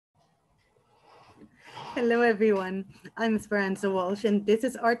Hello, everyone. I'm Esperanza Walsh, and this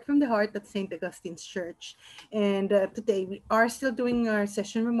is Art from the Heart at St. Augustine's Church. And today we are still doing our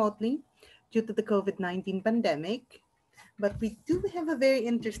session remotely due to the COVID-19 pandemic. But we do have a very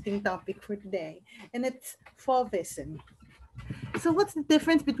interesting topic for today, and it's Fauvism. So, what's the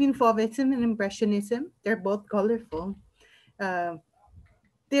difference between Fauvism and Impressionism? They're both colorful, uh,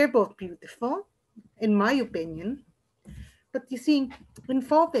 they're both beautiful, in my opinion. But you see, in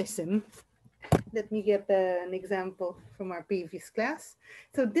Fauvism, let me get an example from our previous class.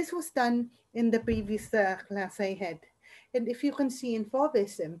 So this was done in the previous class I had. And if you can see in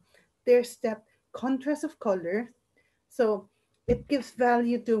Fauvism, there's that contrast of color. So it gives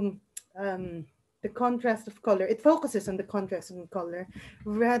value to um, the contrast of color. It focuses on the contrast in color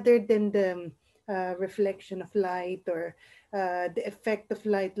rather than the reflection of light or the effect of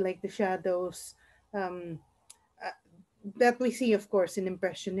light like the shadows. Um, uh, that we see, of course, in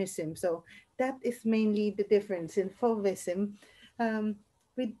Impressionism. So that is mainly the difference. In Fauvism,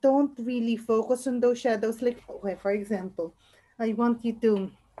 we don't really focus on those shadows. Like, okay, for example, I want you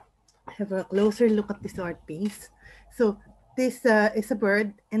to have a closer look at this art piece. So this is a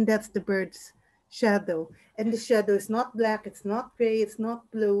bird, and that's the bird's shadow. And the shadow is not black, it's not gray, it's not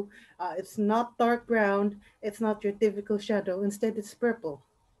blue, it's not dark brown, it's not your typical shadow. Instead, it's purple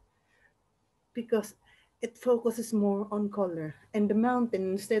because it focuses more on color. And the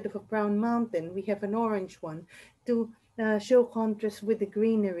mountain, instead of a brown mountain, we have an orange one to show contrast with the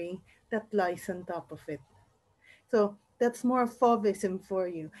greenery that lies on top of it. So that's more Fauvism for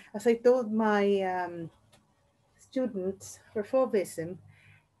you. As I told my students for Fauvism,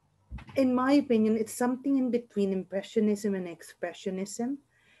 in my opinion, it's something in between Impressionism and Expressionism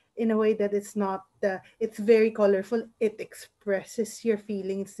in a way that it's not, it's very colorful. It expresses your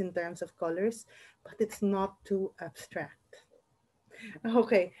feelings in terms of colors, but it's not too abstract.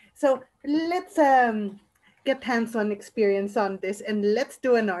 Okay, so let's get hands-on experience on this and let's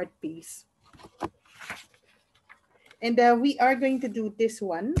do an art piece. And we are going to do this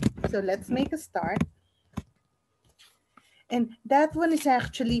one. So let's make a start. And that one is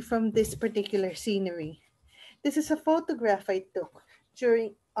actually from this particular scenery. This is a photograph I took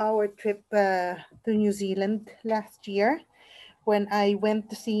during our trip to New Zealand last year when I went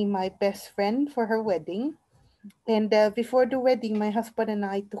to see my best friend for her wedding. And before the wedding, my husband and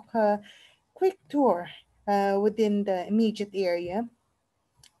I took a quick tour within the immediate area.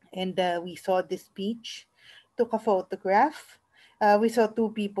 And we saw this beach, took a photograph. We saw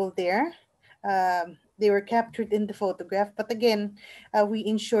two people there. They were captured in the photograph, but again, we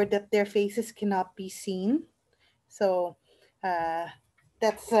ensured that their faces cannot be seen. So uh,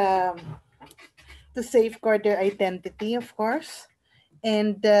 that's to safeguard their identity, of course.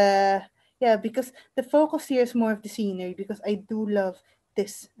 And yeah, because the focus here is more of the scenery, because I do love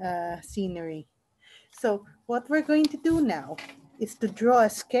this scenery. So what we're going to do now is to draw a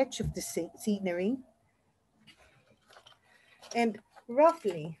sketch of the scenery, and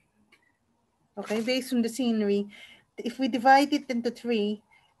roughly, okay, based on the scenery, if we divide it into three,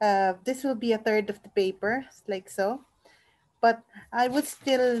 this will be a third of the paper, like so. But I would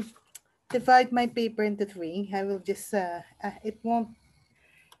still divide my paper into three. I will just, it won't,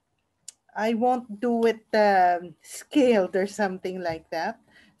 I won't do it scaled or something like that.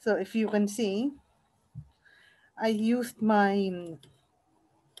 So if you can see, I used my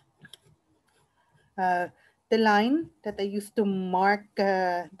uh, the line that I used to mark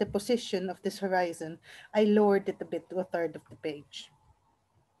the position of this horizon, I lowered it a bit to a third of the page.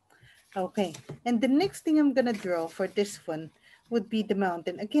 Okay, and the next thing I'm gonna draw for this one would be the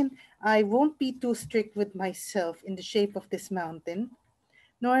mountain. Again, I won't be too strict with myself in the shape of this mountain,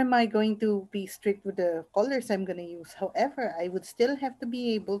 nor am I going to be strict with the colors I'm gonna use. However, I would still have to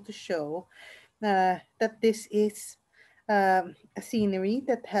be able to show that this is a scenery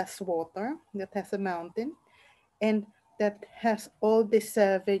that has water, that has a mountain, and that has all this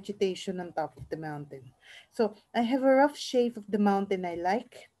vegetation on top of the mountain. So I have a rough shape of the mountain I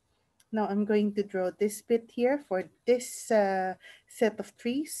like. Now I'm going to draw this bit here for this set of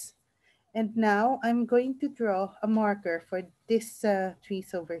trees. And now I'm going to draw a marker for this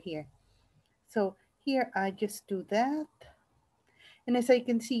trees over here. So here I just do that. And as I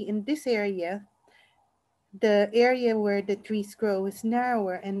can see in this area, the area where the trees grow is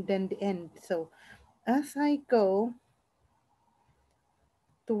narrower and then the end. So as I go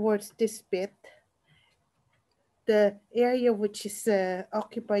towards this bit, the area which is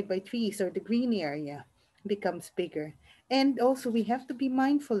occupied by trees, or the green area, becomes bigger. And also we have to be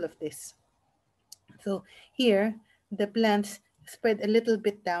mindful of this. So here, the plants spread a little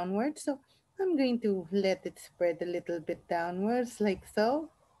bit downwards. So I'm going to let it spread a little bit downwards like so.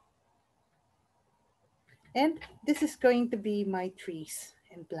 And this is going to be my trees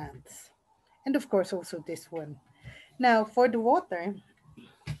and plants. And of course, also this one. Now, for the water,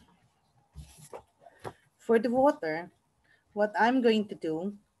 what I'm going to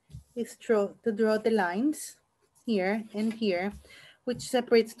do is to draw the lines here and here, which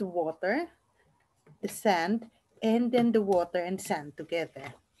separates the water, the sand, and then the water and sand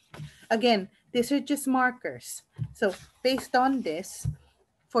together. Again, these are just markers. So based on this,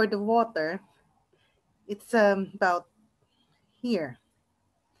 for the water, it's about here.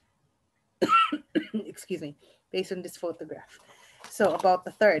 Excuse me, based on this photograph. So about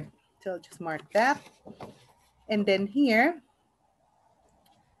a third. So I'll just mark that. And then here,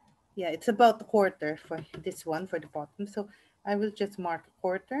 yeah, it's about a quarter for this one for the bottom. So I will just mark a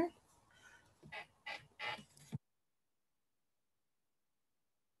quarter.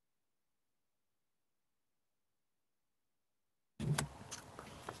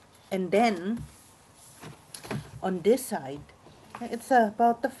 And then on this side, it's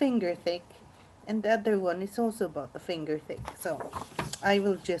about a finger thick. And the other one is also about a finger thick. So I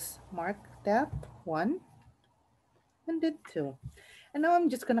will just mark that one and then two. And now I'm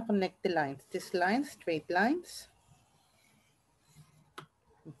just gonna connect the lines. This line, straight lines.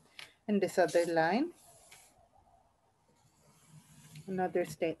 And this other line, another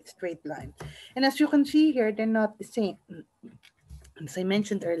straight line. And as you can see here, they're not the same. As I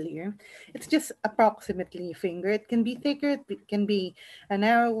mentioned earlier, it's just approximately a finger. It can be thicker, it can be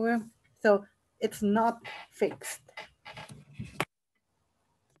narrower. So it's not fixed.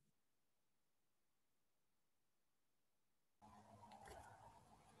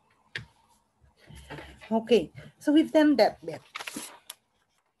 Okay, so we've done that bit.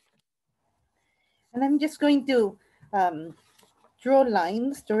 And I'm just going to draw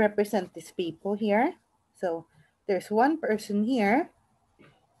lines to represent these people here. So there's one person here,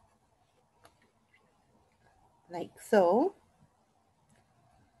 like so.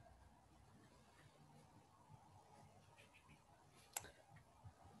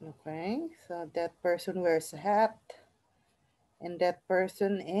 Okay, so that person wears a hat, and that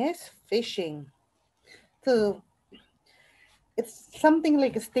person is fishing. So it's something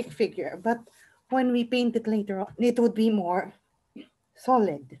like a stick figure, but when we paint it later on, it would be more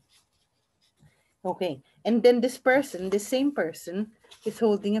solid. Okay, and then this person, the same person, is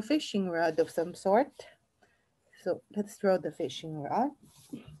holding a fishing rod of some sort. So let's draw the fishing rod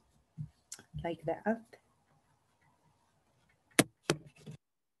like that.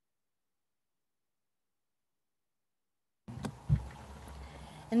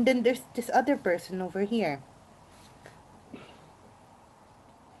 And then there's this other person over here.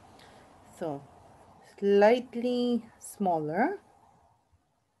 So slightly smaller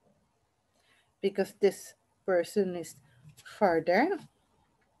because this person is farther.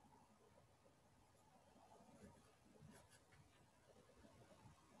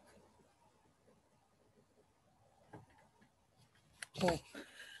 Oh,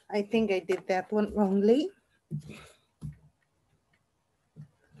 I think I did that one wrongly.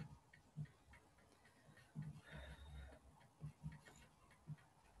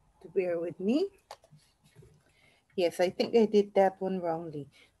 Bear with me. Yes, I think I did that one wrongly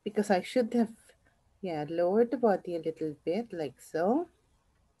because I should have, yeah, lowered the body a little bit like so.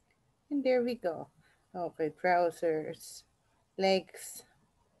 And there we go. Okay, trousers, legs,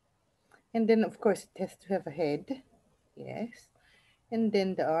 and then of course it has to have a head. Yes. And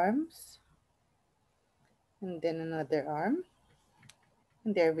then the arms, and then another arm.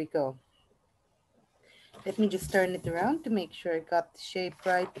 And there we go. Let me just turn it around to make sure I got the shape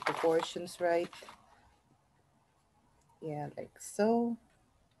right, the proportions right. Yeah, like so.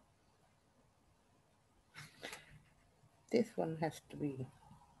 This one has to be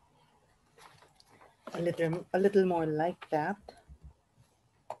a little more like that.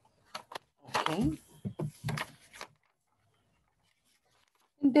 Okay.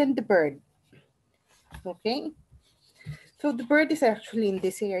 And then the bird. Okay. So the bird is actually in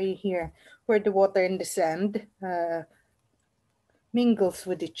this area here where the water and the sand mingles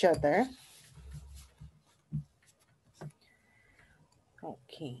with each other.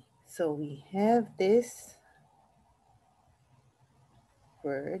 Okay. So we have this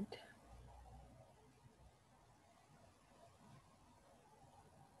bird.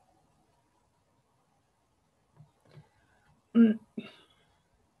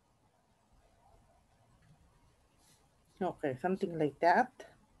 Okay, something like that.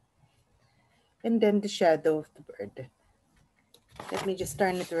 And then the shadow of the bird. Let me just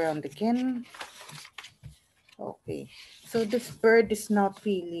turn it around again. Okay, so this bird is not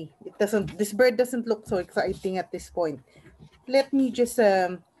really, this bird doesn't look so exciting at this point. Let me just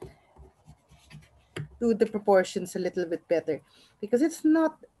do the proportions a little bit better, because it's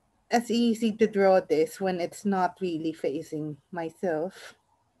not as easy to draw this when it's not really facing myself.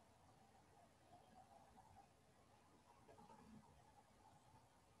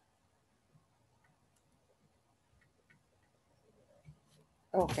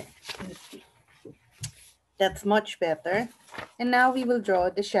 Okay, that's much better. And now we will draw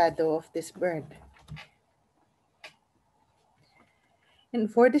the shadow of this bird.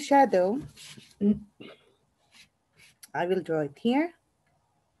 And for the shadow, I will draw it here.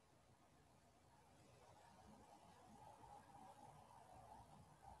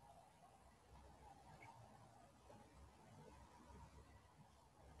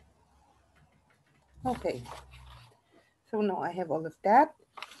 Okay, so now I have all of that.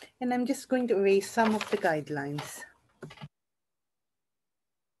 And I'm just going to erase some of the guidelines.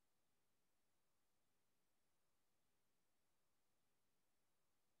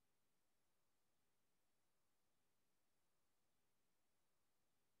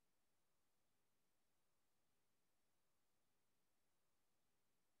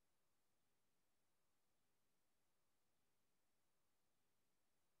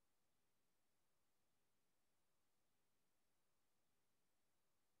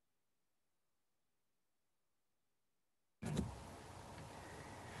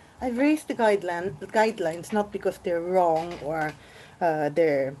 I've raised the guidelines not because they're wrong or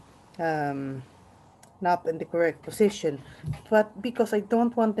they're um, not in the correct position, but because I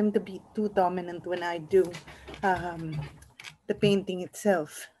don't want them to be too dominant when I do um, the painting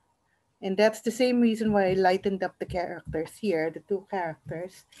itself. And that's the same reason why I lightened up the characters here, the two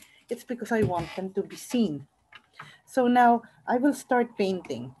characters. It's because I want them to be seen. So now I will start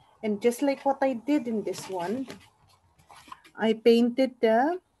painting. And just like what I did in this one, I painted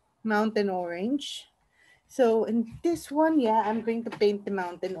the mountain orange. So in this one, yeah, I'm going to paint the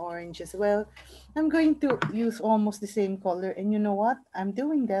mountain orange as well. I'm going to use almost the same color. And you know what? I'm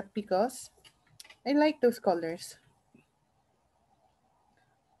doing that because I like those colors.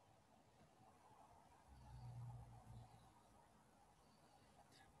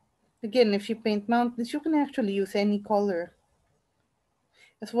 Again, if you paint mountains, you can actually use any color.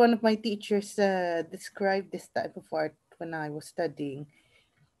 As one of my teachers described this type of art when I was studying,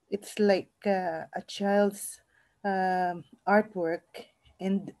 it's like a child's artwork.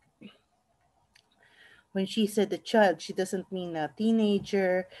 And when she said a child, she doesn't mean a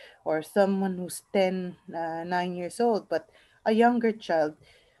teenager or someone who's 10, 9 years old, but a younger child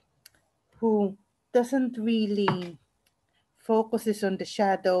who doesn't really focuses on the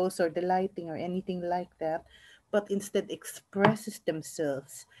shadows or the lighting or anything like that, but instead expresses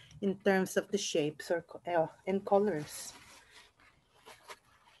themselves in terms of the shapes or and colors.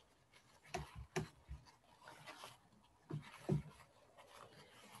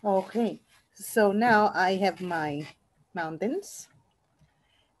 Okay, so now I have my mountains.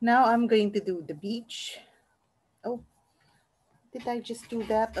 Now I'm going to do the beach. Oh, did I just do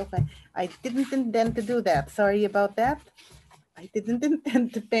that? Okay, I didn't intend to do that. Sorry about that. I didn't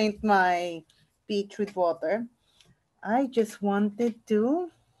intend to paint my beach with water. I just wanted to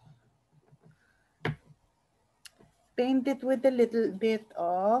paint it with a little bit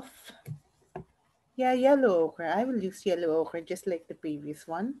of, yeah, yellow ochre. I will use yellow ochre just like the previous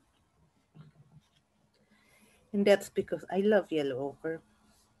one. And that's because I love yellow ochre.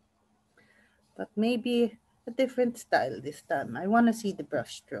 But maybe a different style this time. I want to see the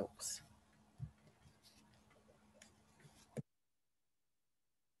brush strokes.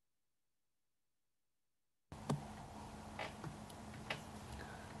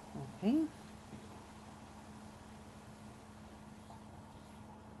 Okay.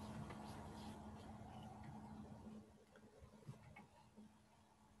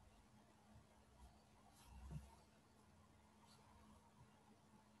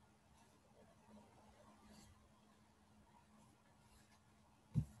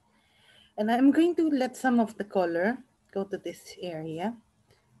 And I'm going to let some of the color go to this area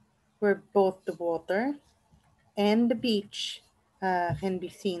where both the water and the beach can be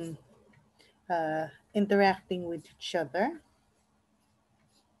seen interacting with each other.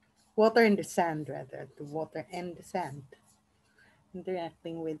 Water and the sand, rather. The water and the sand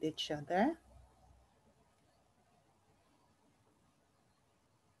interacting with each other.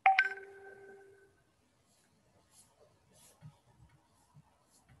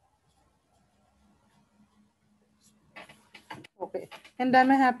 Okay. And I'm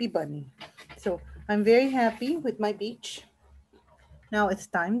a happy bunny. So I'm very happy with my beach. Now it's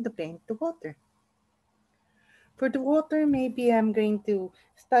time to paint the water. For the water, maybe I'm going to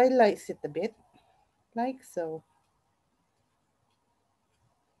stylize it a bit, like so.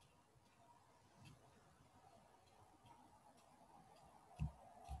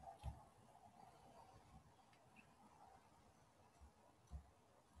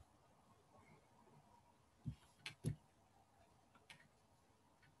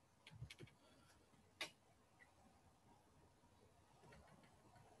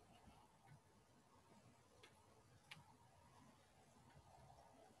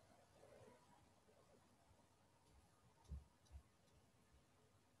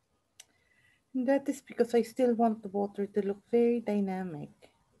 That is because I still want the water to look very dynamic.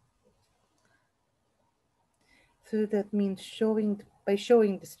 So that means by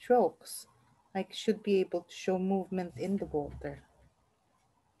showing the strokes, I should be able to show movement in the water.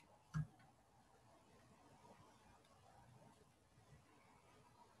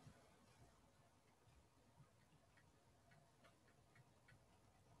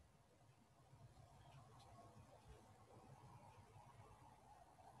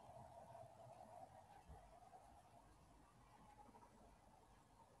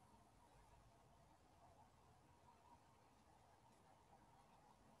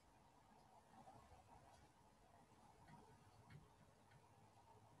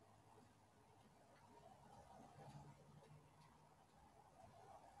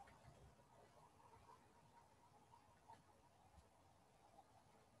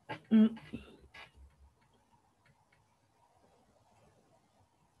 Mm.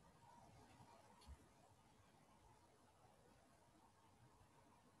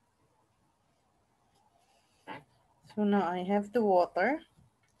 So now I have the water,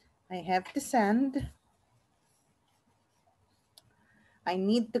 I have the sand. I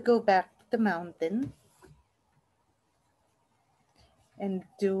need to go back to the mountain and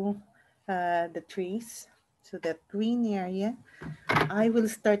do the trees. So that green area, I will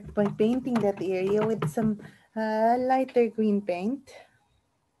start by painting that area with some lighter green paint,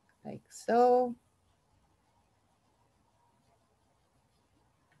 like so.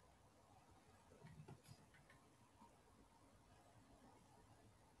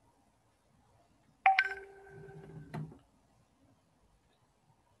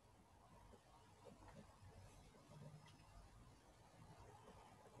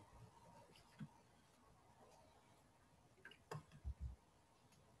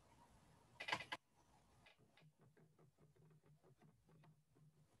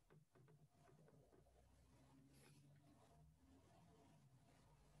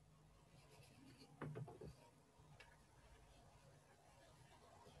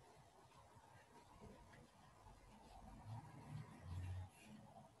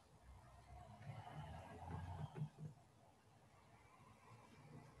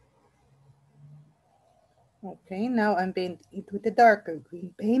 Okay, now I'm painting it with a darker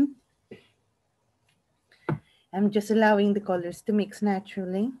green paint. I'm just allowing the colors to mix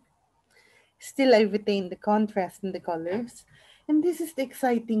naturally. Still, I retain the contrast in the colors. And this is the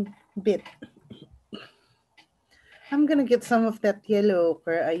exciting bit. I'm gonna get some of that yellow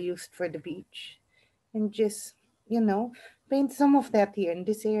ochre I used for the beach and just, you know, paint some of that here in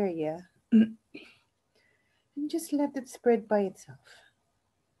this area and just let it spread by itself.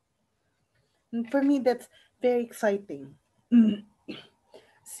 And for me, that's very exciting.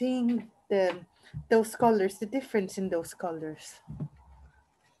 Seeing those colors, the difference in those colors,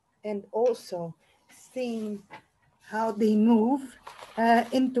 and also seeing how they move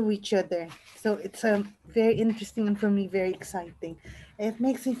into each other. So it's very interesting and for me very exciting. It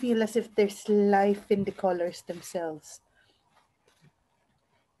makes me feel as if there's life in the colors themselves.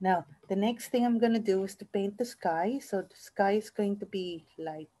 Now, the next thing I'm going to do is to paint the sky. So the sky is going to be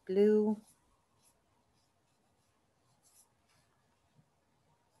light blue.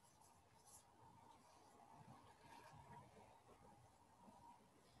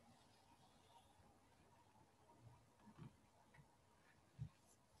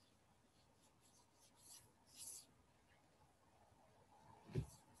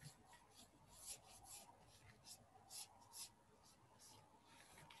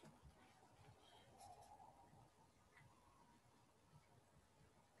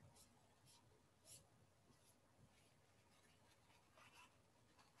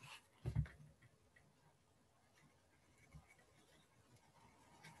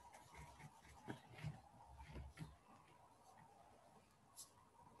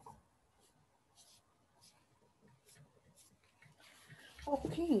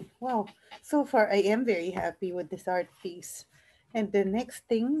 Okay, well, so far I am very happy with this art piece. And the next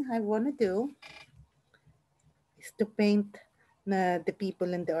thing I want to do is to paint the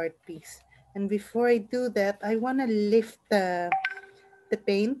people in the art piece. And before I do that, I want to lift the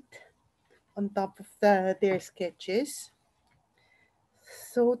paint on top of their sketches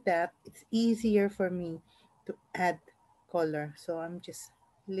so that it's easier for me to add color. So I'm just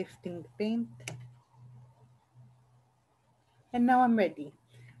lifting the paint and now I'm ready.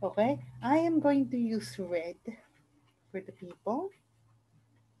 Okay, I am going to use red for the people.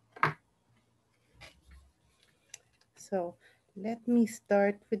 So let me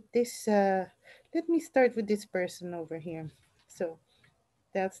start with this. Let me start with this person over here. So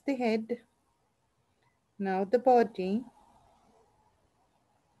that's the head. Now the body.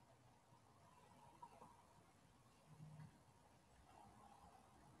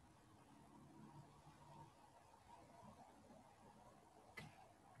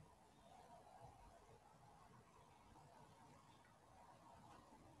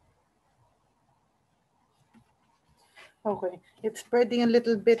 Okay, it's spreading a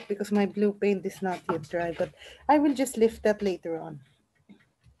little bit because my blue paint is not yet dry, but I will just lift that later on.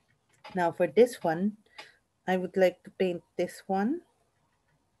 Now for this one, I would like to paint this one.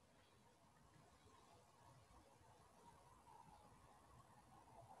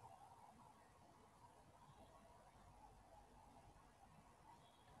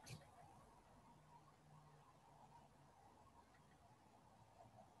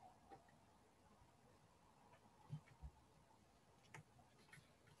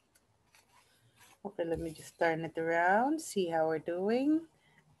 Okay, let me just turn it around, see how we're doing.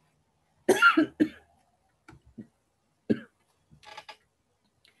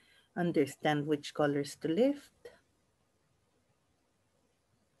 Understand which colors to lift.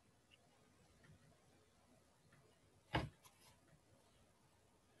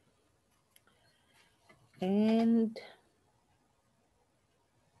 And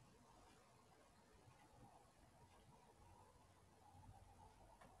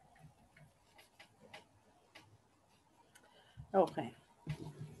okay.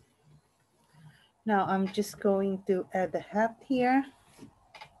 Now I'm just going to add a hat here.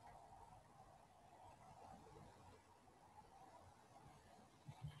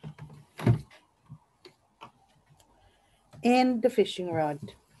 And the fishing rod.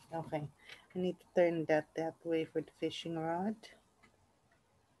 Okay, I need to turn that way for the fishing rod.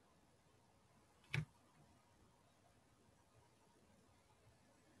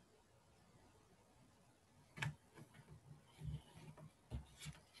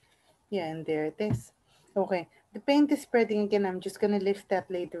 Yeah, and there it is. Okay, the paint is spreading again. I'm just gonna lift that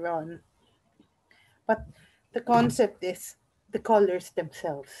later on. But the concept is the colors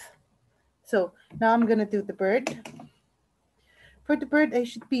themselves. So now I'm gonna do the bird. For the bird, I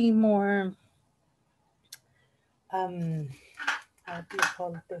should be more, how do you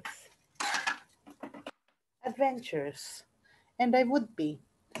call this? Adventurous. And I would be.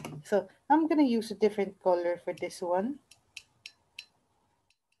 So I'm gonna use a different color for this one.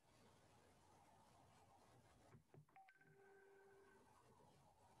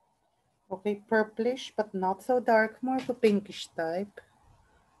 Okay, purplish, but not so dark, more of a pinkish type,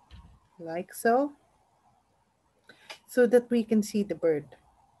 like so that we can see the bird.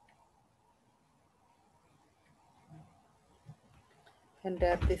 And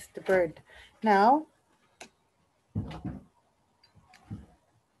that is the bird. Now,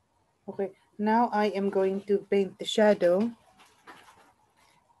 okay, now I am going to paint the shadow.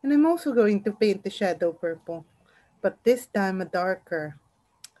 And I'm also going to paint the shadow purple, but this time a darker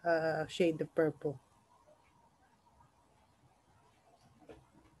shade of purple.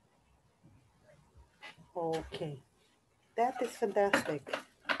 Okay, that is fantastic.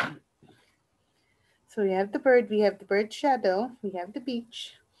 So we have the bird, we have the bird shadow, we have the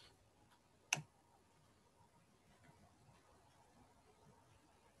beach.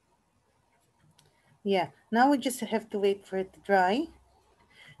 Yeah, now we just have to wait for it to dry.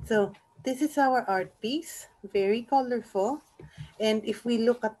 So this is our art piece, very colorful. And if we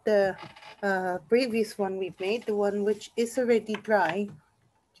look at the previous one we made, the one which is already dry,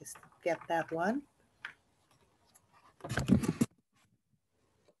 just get that one.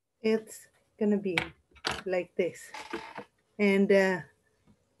 It's gonna be like this. And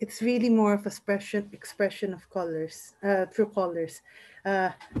it's really more of expression of colors, true colors.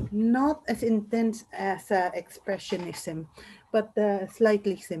 Not as intense as expressionism, but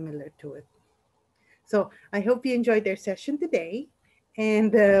slightly similar to it. So I hope you enjoyed our session today.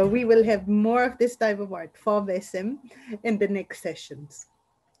 And we will have more of this type of art, Fauvism, in the next sessions.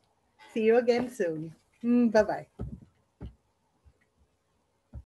 See you again soon. Bye-bye.